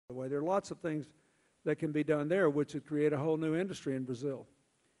way. There are lots of things that can be done there which would create a whole new industry in Brazil.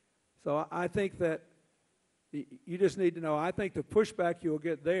 So I think that you just need to know, I think the pushback you'll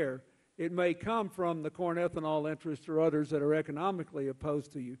get there, it may come from the corn ethanol interests or others that are economically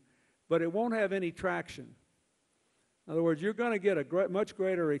opposed to you, but it won't have any traction. In other words, you're going to get a much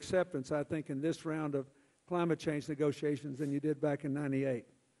greater acceptance, I think, in this round of climate change negotiations than you did back in '98.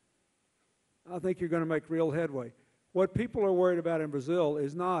 I think you're going to make real headway. What people are worried about in Brazil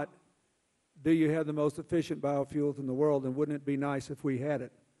is not, do you have the most efficient biofuels in the world, and wouldn't it be nice if we had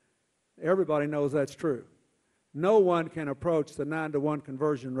it? Everybody knows that's true. No one can approach the 9-to-1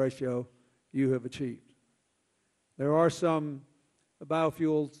 conversion ratio you have achieved. There are some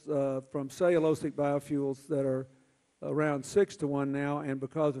biofuels from cellulosic biofuels that are around 6-to-1 now, and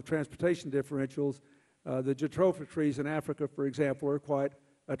because of transportation differentials, the jatropha trees in Africa, for example, are quite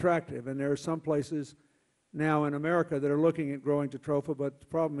attractive. And there are some places now in America that are looking at growing jatropha, but the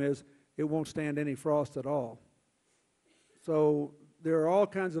problem is it won't stand any frost at all. So there are all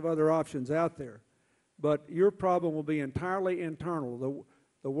kinds of other options out there. But your problem will be entirely internal.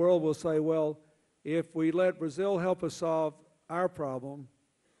 The world will say, well, if we let Brazil help us solve our problem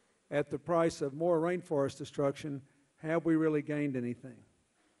at the price of more rainforest destruction, have we really gained anything?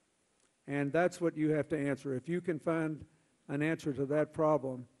 And that's what you have to answer. If you can find an answer to that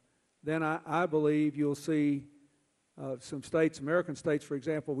problem, then I believe you'll see some states, American states, for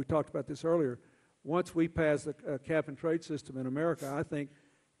example, we talked about this earlier. Once we pass the cap-and-trade system in America, I think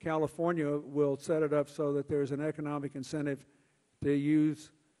California will set it up so that there's an economic incentive to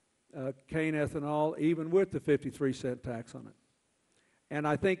use cane ethanol, even with the 53-cent tax on it. And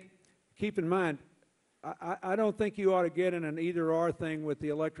I think, keep in mind, I don't think you ought to get in an either-or thing with the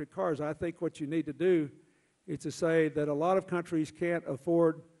electric cars. I think what you need to do is to say that a lot of countries can't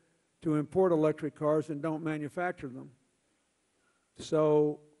afford to import electric cars and don't manufacture them.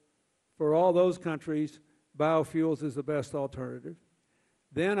 So for all those countries, biofuels is the best alternative.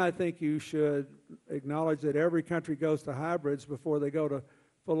 Then I think you should acknowledge that every country goes to hybrids before they go to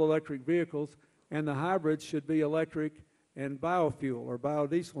full electric vehicles, and the hybrids should be electric and biofuel or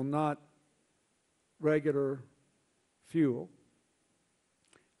biodiesel, not regular fuel.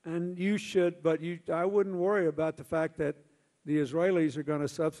 And you should, but I wouldn't worry about the fact that the Israelis are going to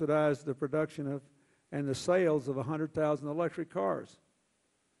subsidize the production of and the sales of 100,000 electric cars,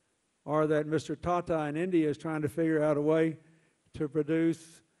 or that Mr. Tata in India is trying to figure out a way to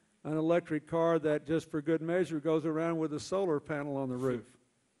produce an electric car that just for good measure goes around with a solar panel on the roof.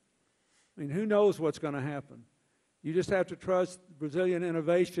 I mean, who knows what's going to happen? You just have to trust Brazilian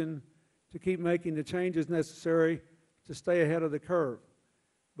innovation to keep making the changes necessary to stay ahead of the curve.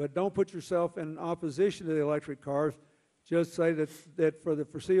 But don't put yourself in opposition to the electric cars. Just say that for the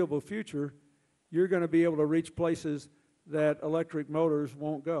foreseeable future, you're going to be able to reach places that electric motors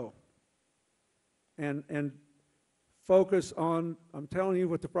won't go. And focus on, I'm telling you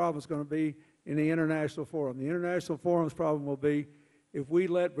what the problem is going to be in the international forum. The international forum's problem will be, if we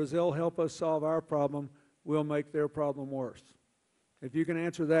let Brazil help us solve our problem, we'll make their problem worse. If you can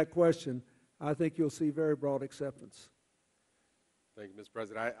answer that question, I think you'll see very broad acceptance. Thank you, Mr.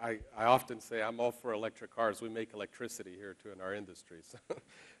 President. I often say I'm all for electric cars. We make electricity here, too, in our industries.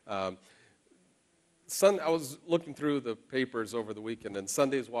 I was looking through the papers over the weekend, and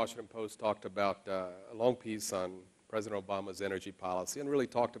Sunday's Washington Post talked about a long piece on President Obama's energy policy and really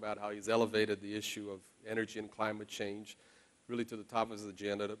talked about how he's elevated the issue of energy and climate change really to the top of his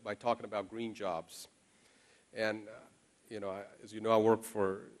agenda by talking about green jobs. And, as you know, I work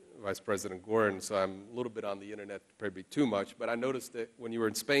for Vice President Gore, and so I'm a little bit on the internet, probably too much, but I noticed that when you were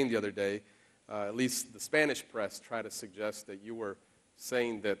in Spain the other day, at least the Spanish press tried to suggest that you were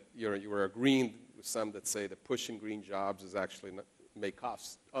saying that you were agreeing with some that say that pushing green jobs is actually may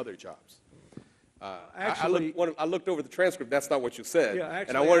cost other jobs. I looked over the transcript. That's not what you said,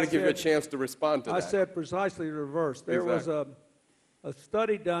 and I wanted to give you a chance to respond to that. I said precisely the reverse. There was a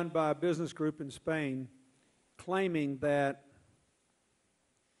study done by a business group in Spain claiming that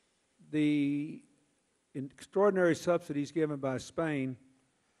the extraordinary subsidies given by Spain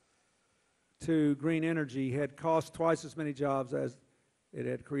to green energy had cost twice as many jobs as it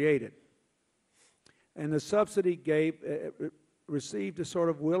had created. And the subsidy received a sort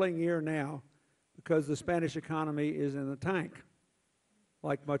of willing ear now because the Spanish economy is in the tank,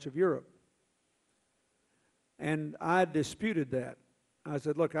 like much of Europe. And I disputed that. I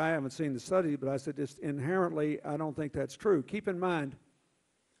said, look, I haven't seen the study, but I said, just inherently, I don't think that's true. Keep in mind,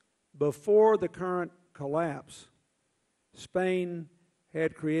 before the current collapse, Spain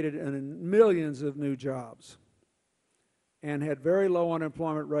had created millions of new jobs and had very low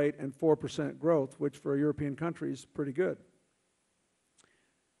unemployment rate and 4% growth, which for a European country is pretty good.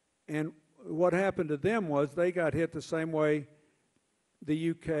 And what happened to them was they got hit the same way the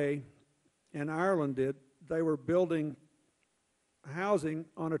UK and Ireland did. They were building housing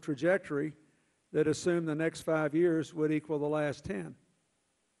on a trajectory that assumed the next 5 years would equal the last 10.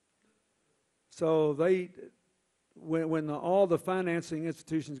 So when all the financing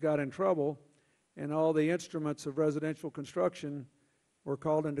institutions got in trouble and all the instruments of residential construction were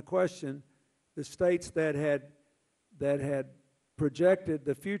called into question, the states that had projected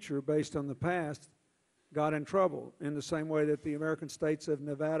the future based on the past got in trouble, in the same way that the American states of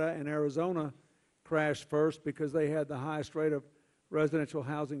Nevada and Arizona crashed first because they had the highest rate of residential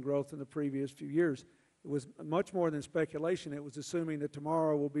housing growth in the previous few years. It was much more than speculation. It was assuming that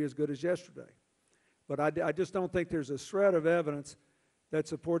tomorrow will be as good as yesterday. But I just don't think there's a shred of evidence that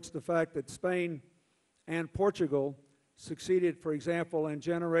supports the fact that Spain and Portugal succeeded, for example, in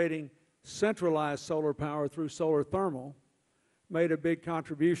generating centralized solar power through solar thermal, made a big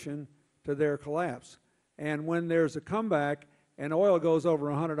contribution to their collapse. And when there's a comeback and oil goes over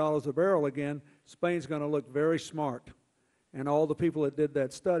 $100 a barrel again, Spain's going to look very smart. And all the people that did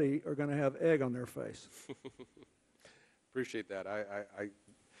that study are going to have egg on their face. Appreciate that. I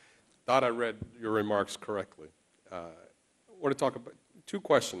thought I read your remarks correctly. I want to talk about two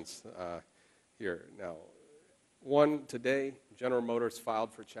questions here now. One, today, General Motors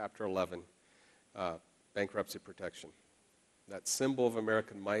filed for Chapter 11, bankruptcy protection. That symbol of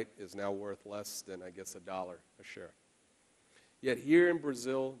American might is now worth less than, I guess, $1 a share. Yet here in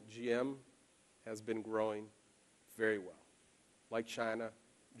Brazil, GM has been growing very well. Like China,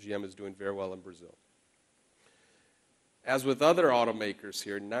 GM is doing very well in Brazil. As with other automakers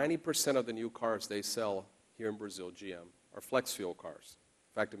here, 90% of the new cars they sell here in Brazil, GM, are flex fuel cars.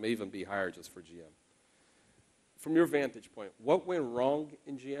 In fact, it may even be higher just for GM. From your vantage point, what went wrong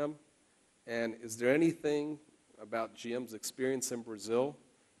in GM? And is there anything about GM's experience in Brazil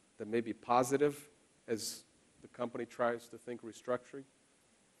that may be positive as the company tries to think restructuring?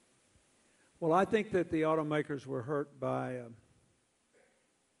 Well, I think that the automakers were hurt by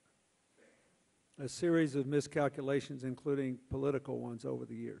a series of miscalculations, including political ones over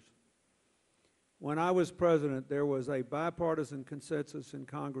the years. When I was president, there was a bipartisan consensus in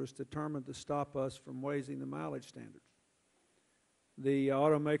Congress determined to stop us from raising the mileage standards. The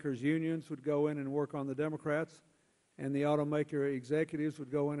automakers' unions would go in and work on the Democrats, and the automaker executives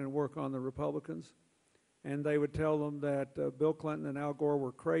would go in and work on the Republicans, and they would tell them that Bill Clinton and Al Gore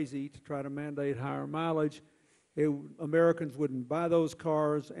were crazy to try to mandate higher mileage. Americans wouldn't buy those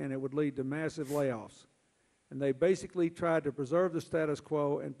cars, and it would lead to massive layoffs. And they basically tried to preserve the status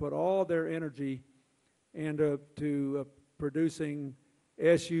quo and put all their energy into producing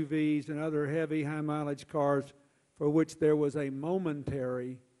SUVs and other heavy, high-mileage cars for which there was a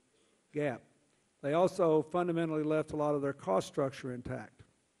momentary gap. They also fundamentally left a lot of their cost structure intact.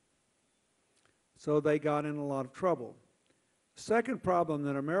 So they got in a lot of trouble. The second problem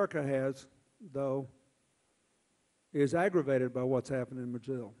that America has, though, is aggravated by what's happened in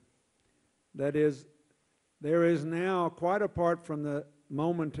Brazil. That is, there is now, quite apart from the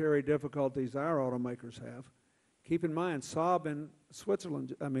momentary difficulties our automakers have, keep in mind, Saab in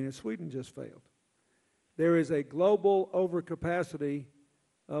Sweden just failed. There is a global overcapacity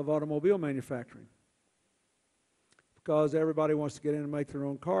of automobile manufacturing because everybody wants to get in and make their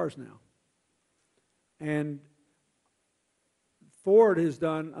own cars now. And Ford has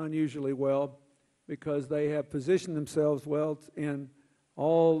done unusually well because they have positioned themselves well in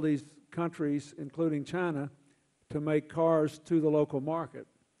all these countries, including China, to make cars to the local market.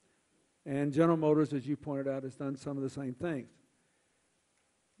 And General Motors, as you pointed out, has done some of the same things.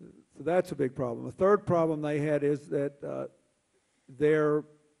 So that's a big problem. A third problem they had is that their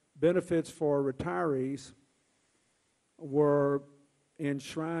benefits for retirees were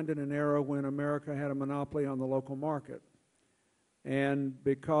enshrined in an era when America had a monopoly on the local market. And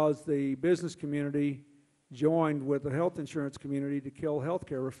because the business community joined with the health insurance community to kill health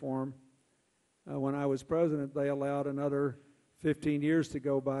care reform, when I was president, they allowed another 15 years to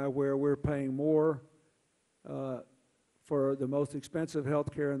go by where we're paying more for the most expensive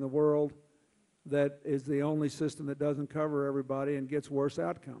health care in the world that is the only system that doesn't cover everybody and gets worse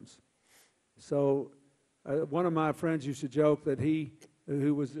outcomes. So one of my friends used to joke that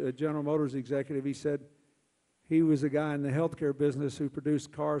who was a General Motors executive, he said he was a guy in the healthcare business who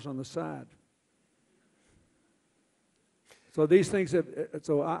produced cars on the side. So these things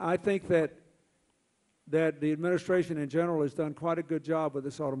I think that the administration in general has done quite a good job with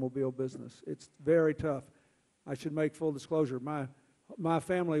this automobile business. It's very tough. I should make full disclosure. My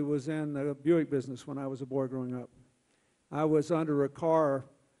family was in the Buick business when I was a boy growing up. I was under a car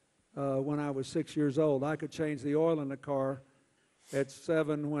when I was 6 years old. I could change the oil in the car at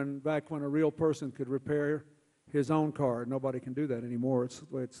 7 back when a real person could repair his own car. Nobody can do that anymore.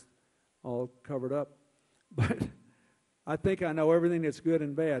 It's all covered up. But I think I know everything that's good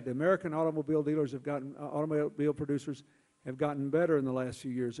and bad. The American automobile producers have gotten better in the last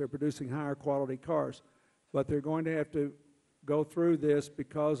few years. They're producing higher quality cars. But they're going to have to go through this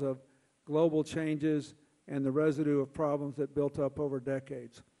because of global changes and the residue of problems that built up over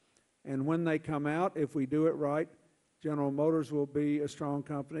decades. And when they come out, if we do it right, General Motors will be a strong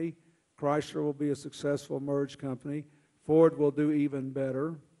company, Chrysler will be a successful merged company, Ford will do even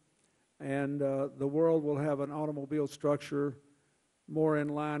better, and the world will have an automobile structure more in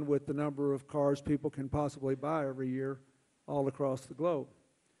line with the number of cars people can possibly buy every year all across the globe.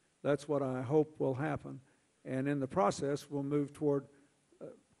 That's what I hope will happen. And in the process, we'll move toward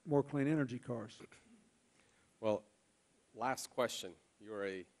more clean energy cars. Well, last question. You're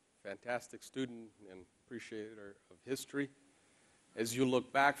a fantastic student and appreciator of history. As you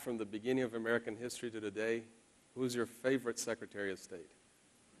look back from the beginning of American history to today, who's your favorite Secretary of State?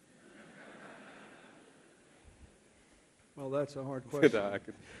 Well, that's a hard question.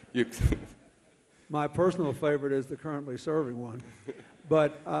 My personal favorite is the currently serving one.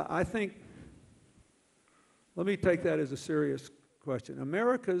 But I think, let me take that as a serious question.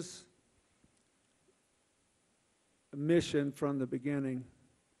 America's mission from the beginning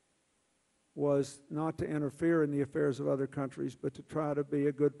was not to interfere in the affairs of other countries, but to try to be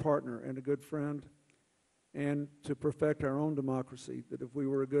a good partner and a good friend and to perfect our own democracy, that if we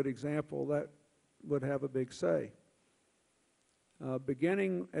were a good example, that would have a big say.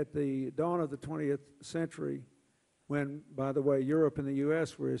 Beginning at the dawn of the 20th century, when, by the way, Europe and the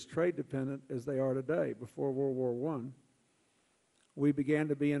U.S. were as trade dependent as they are today, before World War I, we began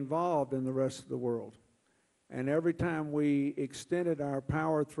to be involved in the rest of the world. And every time we extended our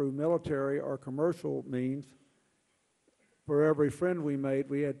power through military or commercial means, for every friend we made,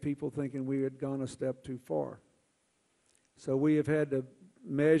 we had people thinking we had gone a step too far. So we have had to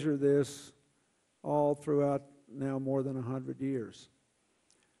measure this all throughout now more than 100 years.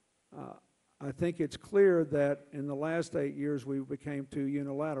 I think it's clear that in the last 8 years we became too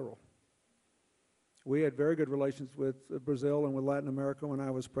unilateral. We had very good relations with Brazil and with Latin America when I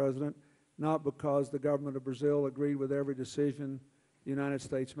was president, not because the government of Brazil agreed with every decision the United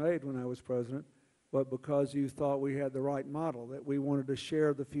States made when I was president, but because you thought we had the right model, that we wanted to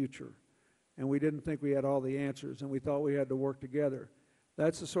share the future. And we didn't think we had all the answers, and we thought we had to work together.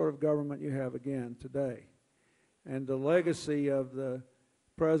 That's the sort of government you have again today. And the legacy of the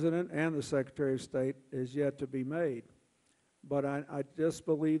President and the Secretary of State is yet to be made. But I just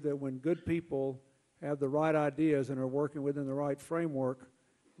believe that when good people have the right ideas and are working within the right framework,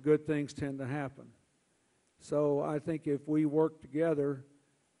 good things tend to happen. So I think if we work together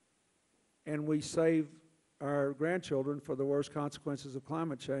and we save our grandchildren for the worst consequences of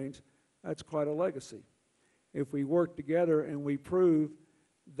climate change, that's quite a legacy. If we work together and we prove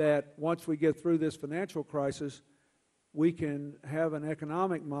that once we get through this financial crisis, we can have an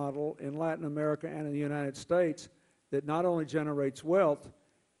economic model in Latin America and in the United States that not only generates wealth,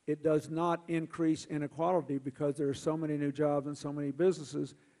 it does not increase inequality because there are so many new jobs and so many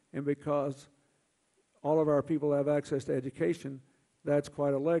businesses, and because all of our people have access to education, that's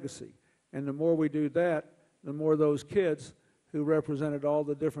quite a legacy. And the more we do that, the more those kids who represented all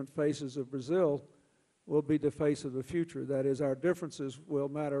the different faces of Brazil will be the face of the future. That is, our differences will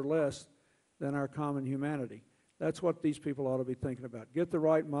matter less than our common humanity. That's what these people ought to be thinking about. Get the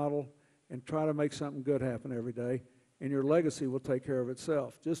right model and try to make something good happen every day, and your legacy will take care of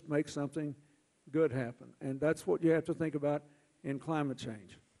itself. Just make something good happen. And that's what you have to think about in climate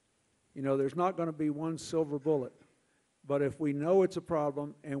change. You know, there's not going to be one silver bullet, but if we know it's a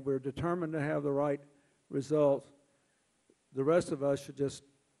problem and we're determined to have the right result, the rest of us should just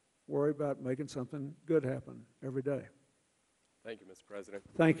worry about making something good happen every day. Thank you, Mr. President.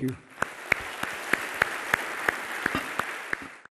 Thank you.